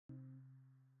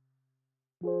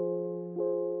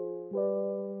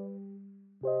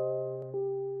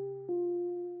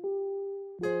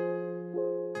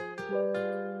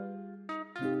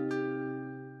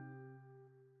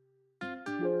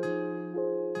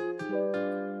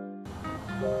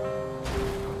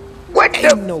What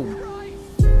the? No.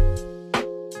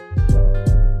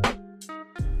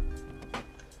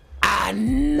 I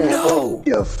know.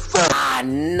 I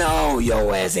know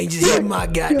your ass ain't just hit my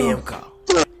goddamn car.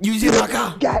 You just hit my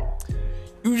car?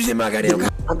 You just hit my goddamn car?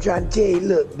 I'm trying to tell you,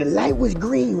 look, the light was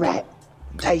green, right?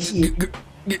 Type shit.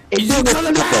 And then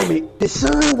the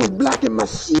sun was blocking my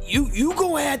shit. You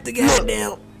gonna have to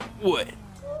goddamn what?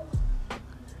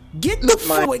 Get the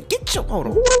fuck away. Get your hold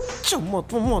on. Get your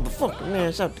motherfucking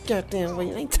ass out the goddamn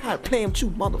way. I ain't tired of playing with you,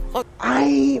 motherfucker. I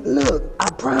ain't look. I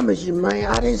promise you, man.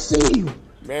 I didn't see you.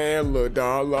 Man, look,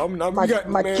 dog. My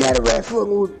cataract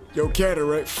fucking with. Yo,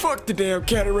 cataract. Fuck the damn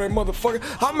cataract, motherfucker.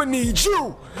 I'ma need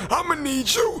you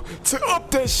to up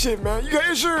that shit, man. You got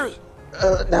insurance?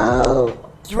 No.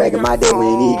 Back in my day, we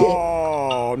ain't need that.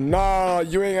 Oh, nah.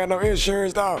 You ain't got no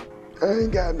insurance, dog. I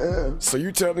ain't got none. So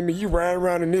you telling me you ride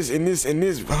around in this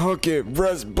hunky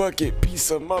rust bucket piece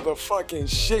of motherfucking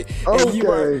shit? Okay. And you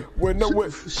ride with no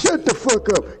what? Shut the fuck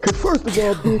up. Cause first of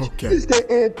all, bitch, it's that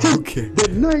antique, the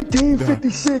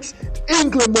 1956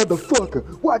 England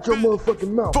motherfucker. Watch your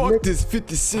motherfucking mouth, Fuck nigga. this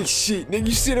 56 shit, nigga.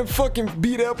 You see them fucking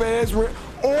beat up ass Oh,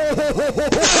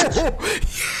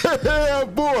 yeah,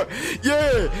 boy.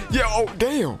 Yeah. Oh,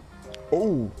 damn.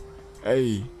 Oh,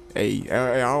 hey,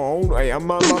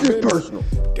 I'm on my business. Personal.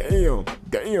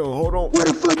 Damn, hold on. What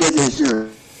the fuck is this shirt?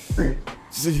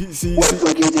 See. What the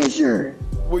fuck is this shirt?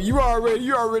 Well, you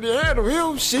already handled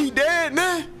him. She dead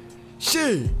now.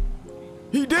 Shit,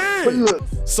 he dead. But look.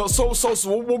 So, what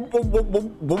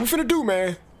we finna do,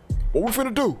 man? What we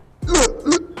finna do?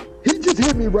 Look. He just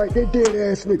hit me right, that dead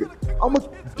ass nigga.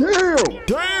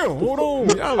 Damn, hold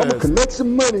on. I'ma collect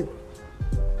some money.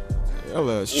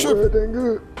 Y'all ass tripping. Everything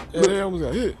good. Yeah, they almost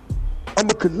got hit.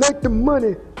 I'ma collect the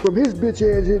money from his bitch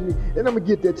ass hitting me, and I'ma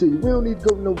get that to you. We don't need to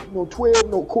go no 12,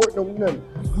 no court, no nothing.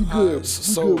 We good. We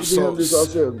can handle this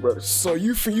ourselves, brother. So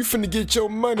you finna get your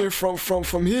money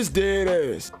from his dead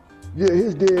ass? Yeah,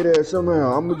 his dead ass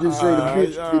somehow. I'ma just say the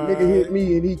nigga hit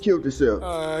me and he killed himself.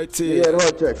 Alright, he had a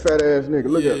heart attack, fat ass nigga.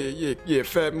 Look at him. Yeah,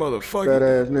 fat motherfucker. Fat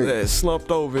ass nigga. That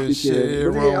slumped over and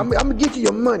shit. I'ma get you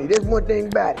your money. That's one thing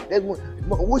about it.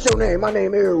 What's your name? My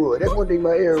name Elroy. That's one thing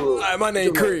about Elroy. My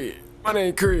name Craig.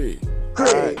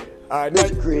 Craig. Alright,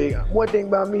 listen, Craig. One thing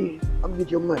about me, I'm gonna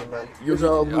get your money, man. It's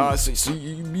all good. So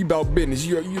you about business.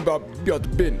 You about the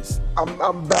business. I'm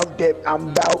about that.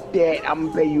 I'm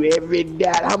gonna pay you every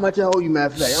dime. How much I owe you,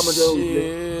 matter of fact? How much I owe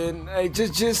you? Hey,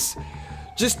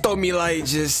 just throw me like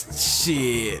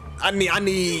shit. I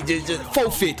need just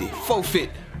 450.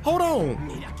 Hold on.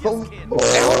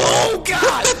 Oh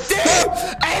God damn!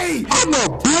 Hey, I'm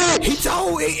a bitch. He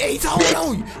told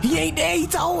on you. He ain't there. He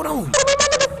told on you.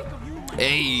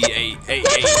 Hey.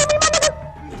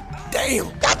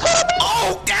 Damn.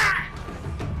 Oh God.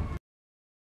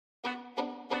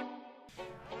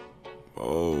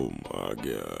 Oh my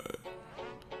God.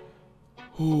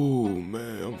 Oh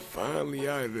man, I'm finally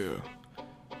out of there.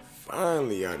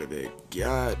 Finally out of that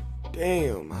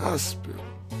goddamn hospital.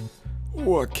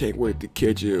 Oh, I can't wait to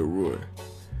catch Elroy.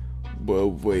 But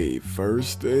wait,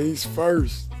 first things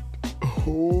first.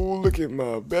 Oh, look at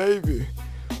my baby.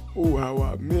 Oh, how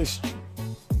I missed you.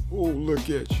 Oh, look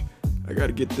at you. I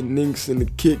gotta get the ninks and the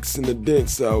kicks and the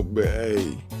dents out, but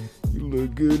hey, you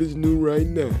look good as new right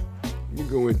now. Let me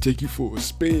go and take you for a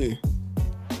spin.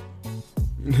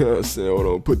 You know what I'm saying? Hold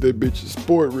on, put that bitch in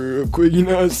sport real quick. You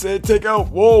know what I'm saying? Take out.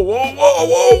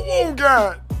 Whoa,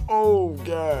 God. Oh,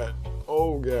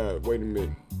 God. Wait a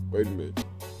minute.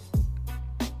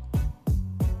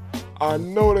 I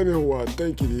know that ain't who I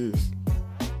think it is.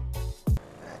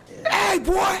 Hey,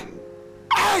 boy.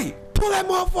 Hey, pull that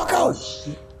motherfucker out.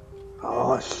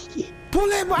 Oh, shit. Pull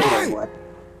that motherfucker out.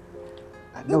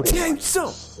 I know that. Tell him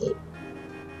something.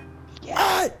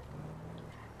 Hey.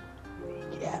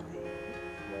 He got me.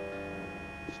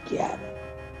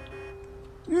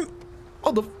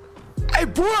 Hey,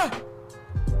 boy.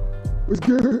 What's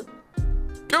good?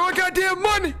 Get my goddamn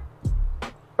money.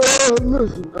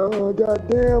 Listen,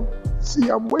 goddamn. See,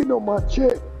 I'm waiting on my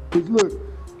check. Cause look,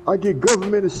 I get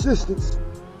government assistance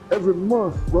every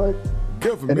month, right?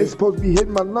 Government? And it's supposed to be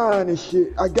hitting my line and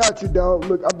shit. I got you, dog.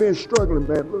 Look, I've been struggling,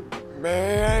 man. Look.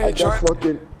 Man, I ain't got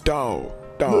fucking... Dog.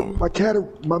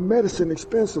 Look, my medicine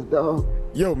expensive, dog.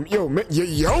 Yo,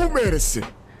 medicine.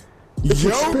 It's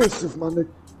expensive, my nigga.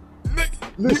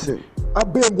 Listen,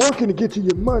 I've been working to get you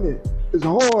your money. It's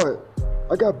hard.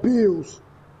 I got bills.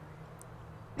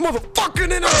 Motherfucker,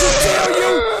 then I just tell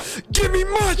you, give me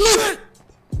my shit.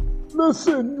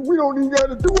 Listen, we don't even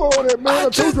gotta do all that, man. I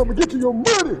told you I'm gonna get you your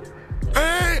money.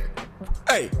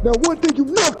 Hey. Now one thing you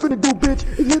not finna do, bitch,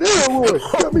 is hit Elroy.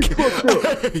 Got me fucked up.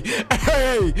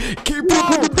 Hey, keep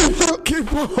on.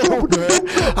 Keep on,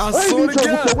 man. I swear to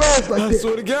God. I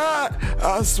swear to God.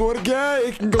 I swear to God.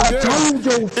 It can go down. I told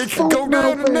your it can go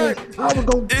down tonight. I was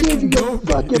gonna give you your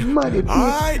fucking money, bitch.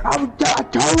 Right. I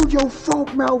told your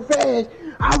folk mouth ass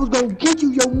I was gonna get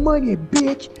you your money,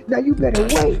 bitch. Now you better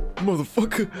wait.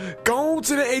 Motherfucker, go on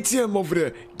to the ATM over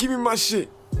there. Give me my shit.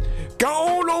 Go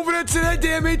on over there to that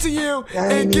damn ATM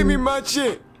and give me my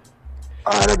shit.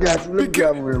 Alright, I got you. Let me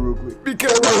grab him real quick.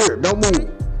 Because right here. Don't move.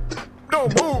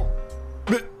 Don't move.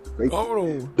 Hold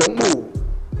on. Don't move.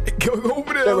 Go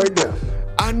over there. Stay right there.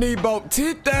 I need about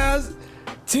 10,000.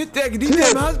 10,000. This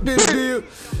damn hospital bill.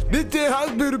 This damn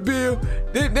hospital bill.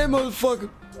 That motherfucker.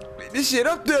 This shit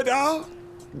up there, dog.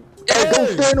 Hey, go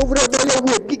stand over there by your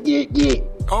whip. Get.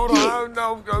 Hold on,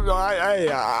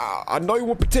 I know you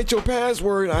want to protect your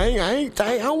password. I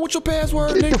don't want your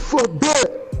password, nigga. Get the fuck back.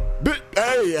 But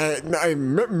hey,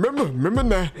 remember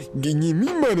now, give me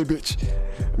money, bitch.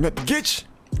 I'm about to get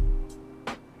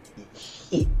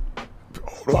you.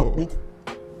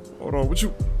 Hold on,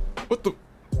 what the?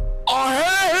 Oh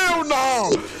hell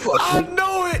no! I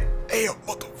know it. Hey,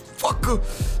 motherfucker.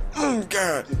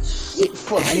 God. Shit,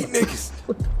 fuck I hate niggas.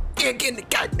 Get in the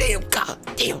goddamn car.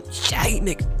 Damn, shit, I hate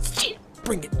niggas. Shit,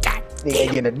 bring it down. They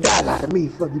ain't getting a dollar out of me.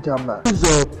 Fuck you talking about?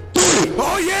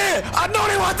 Oh yeah, I know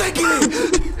they want to take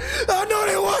it. I know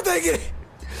they want to take it.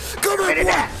 Come here,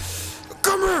 boy.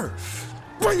 Come here.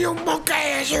 Bring your monkey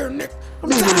ass here, nigga.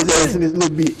 Leaving his ass in his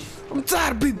little bitch. I'm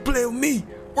tired of people playing with me.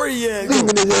 Where he at?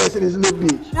 Leaving his ass in his little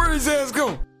bitch. Where his ass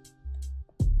go?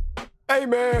 Hey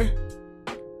man.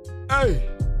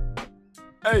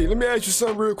 Hey, let me ask you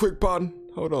something real quick, partner.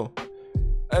 Hold on.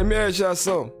 Hey, let me ask y'all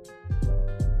something.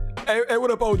 Hey,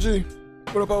 what up, OG?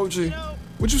 What up, OG?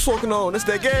 What you smoking on? That's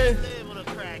that gas?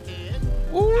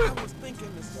 What? I was thinking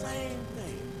the same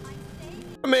thing.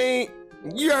 I mean,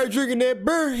 you are drinking that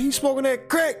beer, he smoking that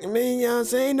crack. I mean, you know what I'm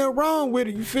saying? Ain't nothing wrong with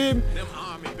it, you feel me? Them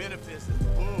army benefits is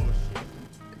bullshit.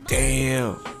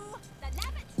 Damn.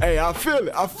 Hey, I feel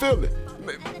it.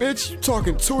 Bitch, you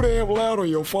talking too damn loud on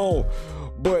your phone.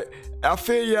 But I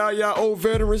feel y'all old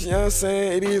veterans, you know what I'm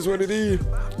saying? It is what it is.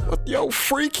 What your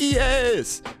freaky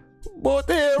ass? Boy, what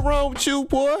the hell wrong with you,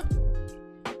 boy?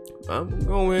 I'm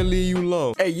gonna leave you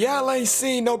alone. Hey, y'all ain't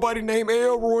seen nobody named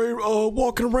Elroy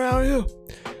walking around here.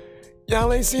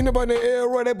 Y'all ain't seen nobody named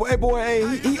Elroy. That boy,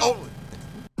 he owe.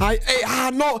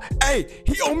 I know. Hey,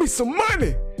 he owe me some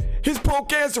money. His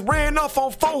punk ass ran off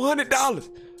on $400.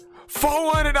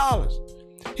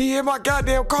 $400. He hit my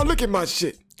goddamn car. Look at my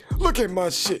shit.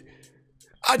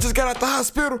 I just got out the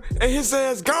hospital and his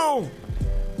ass gone.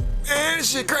 Man,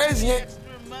 this shit crazy, ain't it?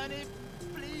 Extra money,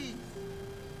 please.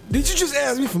 Did you just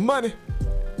ask me for money?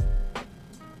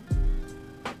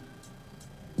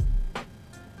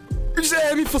 You just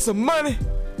asked me for some money?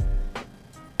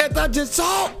 After I just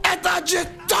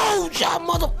told y'all,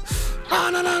 mother.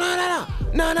 No.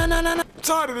 I'm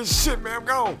tired of this shit, man.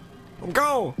 I'm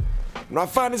gone. When I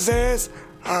find his ass,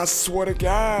 I swear to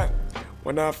God,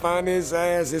 when I find his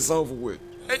ass, it's over with.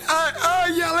 Hey,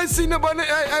 y'all ain't seen nobody.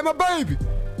 Hey, my baby.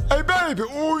 Hey, baby.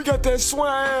 Ooh, you got that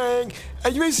swang.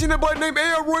 Hey, you ain't seen nobody named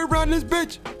Elroy around this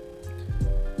bitch?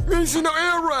 You ain't seen no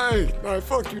Elroy. All right,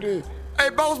 fuck you then.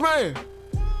 Hey, boss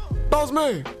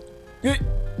man. Yeah,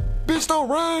 bitch, don't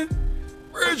run.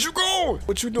 Where'd you going?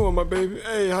 What you doing, my baby?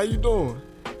 Hey, how you doing?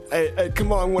 Hey,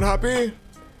 come on, wanna hop in?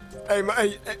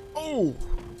 Hey, oh.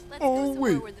 Let's go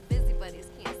somewhere where the busybodies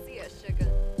can't see us, sugar.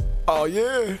 Oh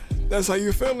yeah, that's how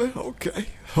you feeling? Okay.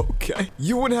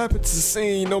 You wouldn't happen to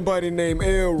see nobody named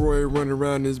Elroy running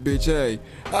around this bitch, hey.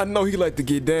 I know he like to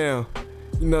get down.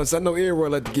 You know, so I know Elroy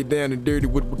like to get down and dirty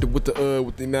with the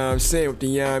you know what I'm saying, with the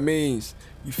yarn means.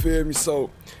 You feel me? So,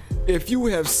 if you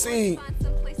have seen... Find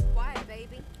someplace quiet,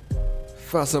 baby.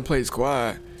 Find someplace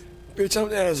quiet? Bitch,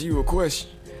 I'm asking you a question.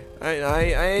 I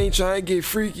ain't trying to get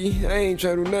freaky. I ain't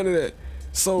trying to do none of that.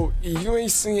 So, if you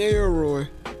ain't seen Elroy,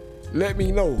 let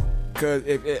me know. Cause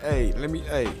I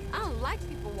don't like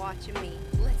people watching me.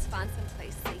 Let's find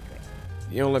someplace secret.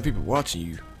 You don't like people watching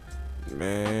you.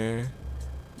 Man,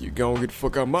 you gon' get the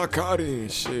fuck out my car then,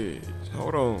 shit.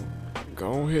 Hold on.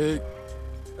 Go ahead.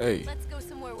 Hey. Let's go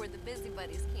somewhere where the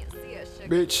busybodies can't see us,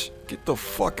 sugar. Bitch, get the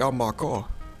fuck out my car.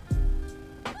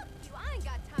 Fuck you, I ain't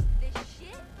got time for this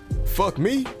shit. Fuck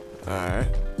me? Alright.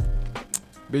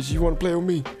 Bitch, you wanna play with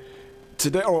me?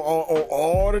 Today, on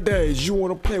all the days you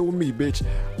wanna play with me, bitch,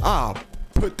 I'll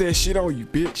put that shit on you,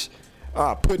 bitch.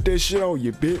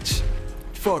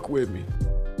 Fuck with me.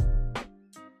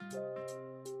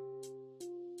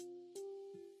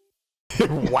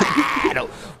 Wow.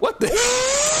 What the?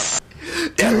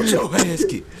 That's what your ass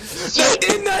kicked. I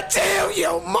did not tell you,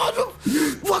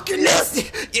 motherfucking nasty.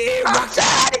 Yeah,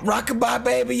 rockabye,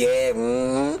 baby,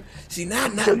 yeah. See, now, I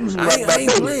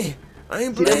ain't playing. I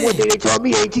ain't playing. That one thing they told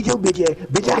me, ain't teach your bitch ass.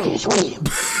 Bitch, I can't swim.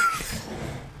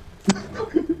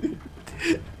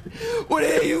 Where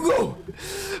the hell you go?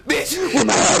 Bitch,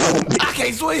 I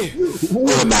can't swim.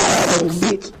 Where my ass,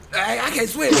 bitch? I can't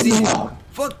swim, see?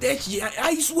 Fuck that shit. I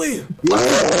ain't swim.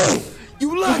 Yeah.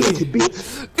 You lucky.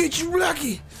 Bitch. Bitch, you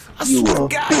lucky. I You swear to a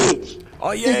God. bitch.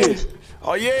 Oh, yeah.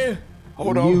 Oh, yeah.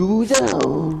 Hold on. You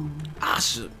know. I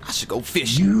should go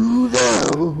fishing. You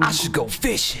know. I should go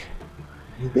fishing.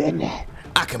 You better not.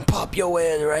 I can pop your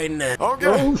ass right now. Okay.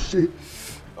 Oh, shit.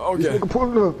 Okay. This nigga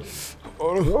pull up.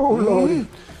 Hold on. Oh, Lord.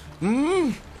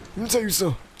 Let me tell you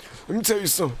something.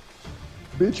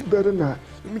 Bitch, you better not.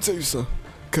 Let me tell you something.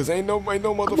 Cause ain't no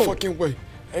motherfucking way.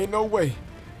 Ain't no way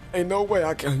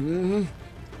I can.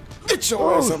 Get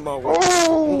your ass out my way.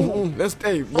 Oh. That's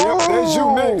Dave. Yep, that's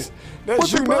you next.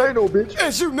 That's you next. Bitch.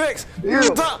 That's you next. Yeah.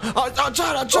 I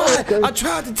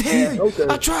tried to tell you. Okay.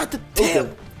 I tried to tell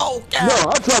you. Oh, God. No,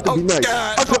 I tried to be nice.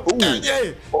 God. I tried, Oh, God.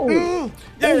 Yeah. Oh.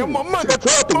 Yeah, my money. I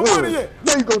tried to My win. money, yeah.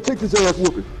 Now you gonna take this ass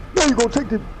whooping. Now you gonna take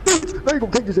this bitch. Now you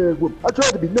gonna take this ass whooping. I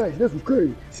tried to be nice. That's what's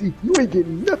crazy. See, you ain't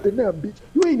getting nothing now, bitch.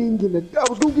 You ain't even getting I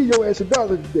was gonna give your ass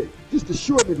 $1 today, just to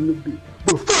shorten it a little bit.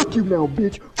 But fuck you now,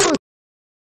 bitch. Fuck.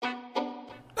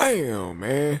 Damn,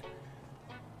 man.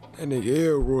 That nigga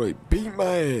Elroy beat my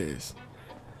ass.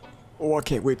 Oh, I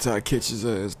can't wait till I catch his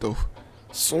ass, though.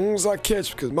 Soon as I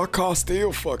catch, because my car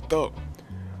still fucked up.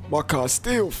 I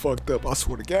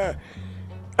swear to God.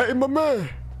 Hey, my man.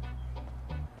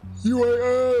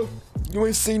 You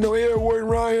ain't seen no Elroy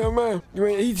around here, man.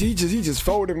 He just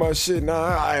folded my shit.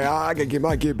 Nah, I gotta get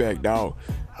my get back, dog.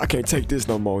 I can't take this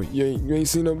no more. You ain't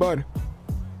seen nobody?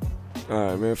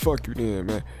 Alright, man. Fuck you then,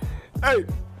 man. Hey,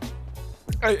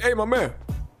 my man.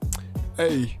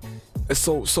 Hey,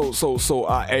 so,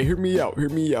 hey, hear me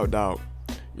out, dog.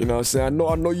 You know what I'm saying?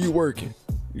 I know you working.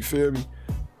 You feel me?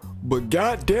 But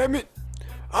goddamn it,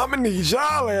 I'ma need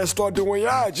y'all ass start doing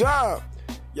y'all job.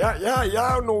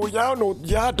 Y'all know what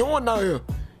y'all doing out here.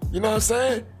 You know what I'm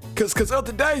saying? Cause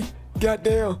other day,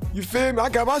 goddamn, you feel me? I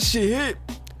got my shit hit.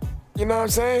 You know what I'm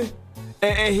saying?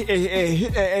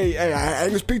 Hey, I ain't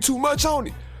gonna speak too much on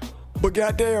it. But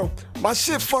goddamn, my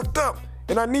shit fucked up.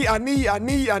 And I need y'all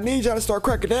to start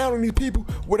cracking down on these people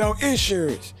without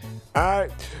insurance.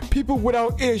 Alright? People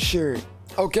without insurance.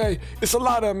 Okay? It's a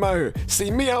lot of them out here.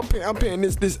 See, me, I'm paying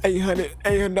this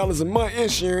 $800 a month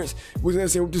insurance with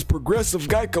this progressive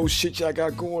Geico shit y'all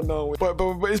got going on. But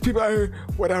it's people out here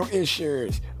without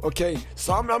insurance. Okay?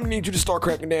 So I'm gonna need you to start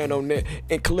cracking down on that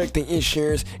and collecting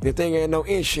insurance. And if they ain't no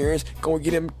insurance, go and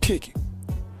get them a ticket.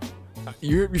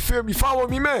 You feel me? Follow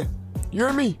me, man. You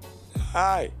hear me?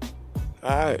 Alright.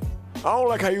 I don't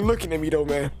like how you looking at me though,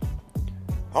 man.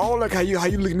 I don't like how you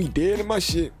look at me dead in my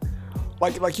shit.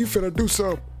 Like you finna do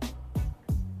something.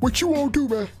 What you won't do,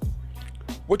 man?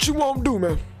 What you won't do,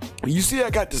 man? You see I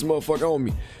got this motherfucker on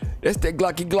me. That's that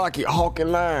glocky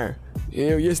hawking line. You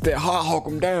know, it's that hawk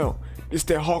 'em down. It's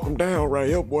that hawk 'em down right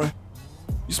here, boy.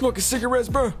 You smoking cigarettes,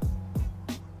 bro?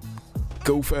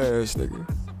 Go fast, nigga.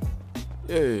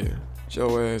 Yeah, get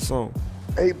your ass on.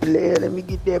 Hey, Blair, let me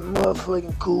get that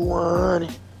motherfucking cool 100.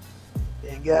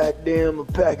 And goddamn a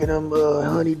pack of them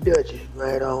honey Dutches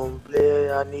right on,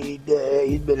 Blair. I need that.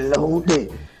 Hey, it's been a long day.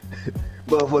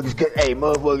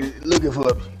 Motherfuckers looking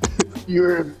for me. You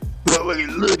heard me?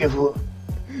 Motherfuckers looking for me.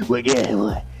 Well, guess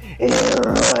what?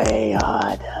 Elroy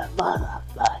hard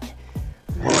motherfucker.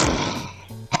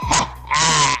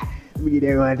 Let me get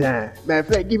that one time. Matter of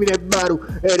fact, give me that bottle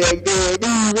of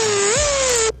that.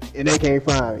 And they can't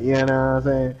find it, you know what I'm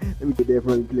saying? Let me get that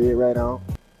for you, play it right on.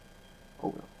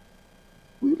 Hold on.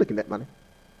 Who you looking at, money?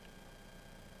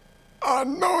 I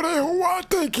know that who I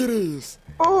think it is.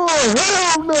 Oh,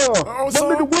 hell no! Oh, My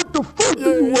nigga, what the fuck do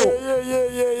you want?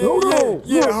 Hold on.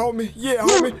 Yeah, Look. homie. Yeah,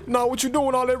 homie. Nah, what you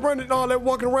doing? All that running, all that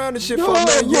walking around and shit No, for, man.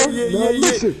 Yeah,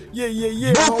 listen.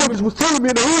 Motherfuckers homie. was telling me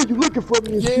in the hood you looking for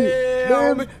me and shit. Yeah,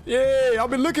 Man. homie. Yeah, I've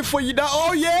been looking for you now.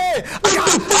 Oh, yeah.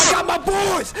 I got my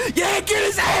boys. Yeah, get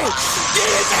his ass. Get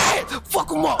his ass. Fuck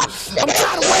him up. I'm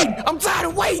tired of waiting. I'm tired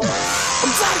of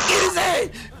getting his ass.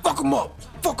 Fuck him up.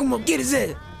 Get his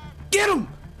ass. Get him.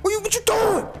 What you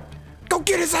doing? Go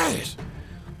get his ass.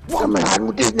 I'm hiding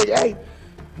with this nigga, hey.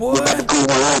 Boy, about to go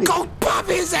 100. go pop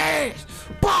his ass.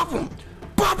 Pop him.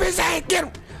 Pop his ass. Get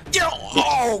him.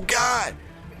 Oh, God.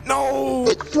 No.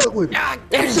 Fuck with me. God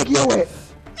Let me damn. sick your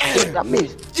ass. Shit, I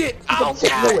missed. Shit. You Oh, sick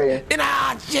God. your ass.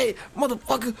 And shit.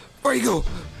 Motherfucker. Where you go?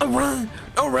 Don't run,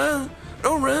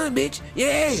 bitch.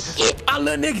 Yeah. I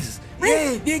love niggas.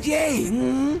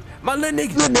 Yeah. My little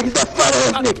nigga. Little niggas, that fat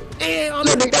ass nigga.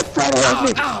 Little nigga, that fat ass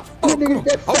nigga. Little nigga,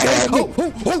 that fat ass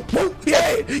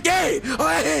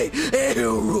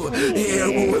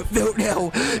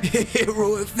nigga.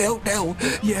 Roy felt down.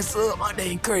 Yes, sir. My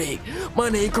name Craig.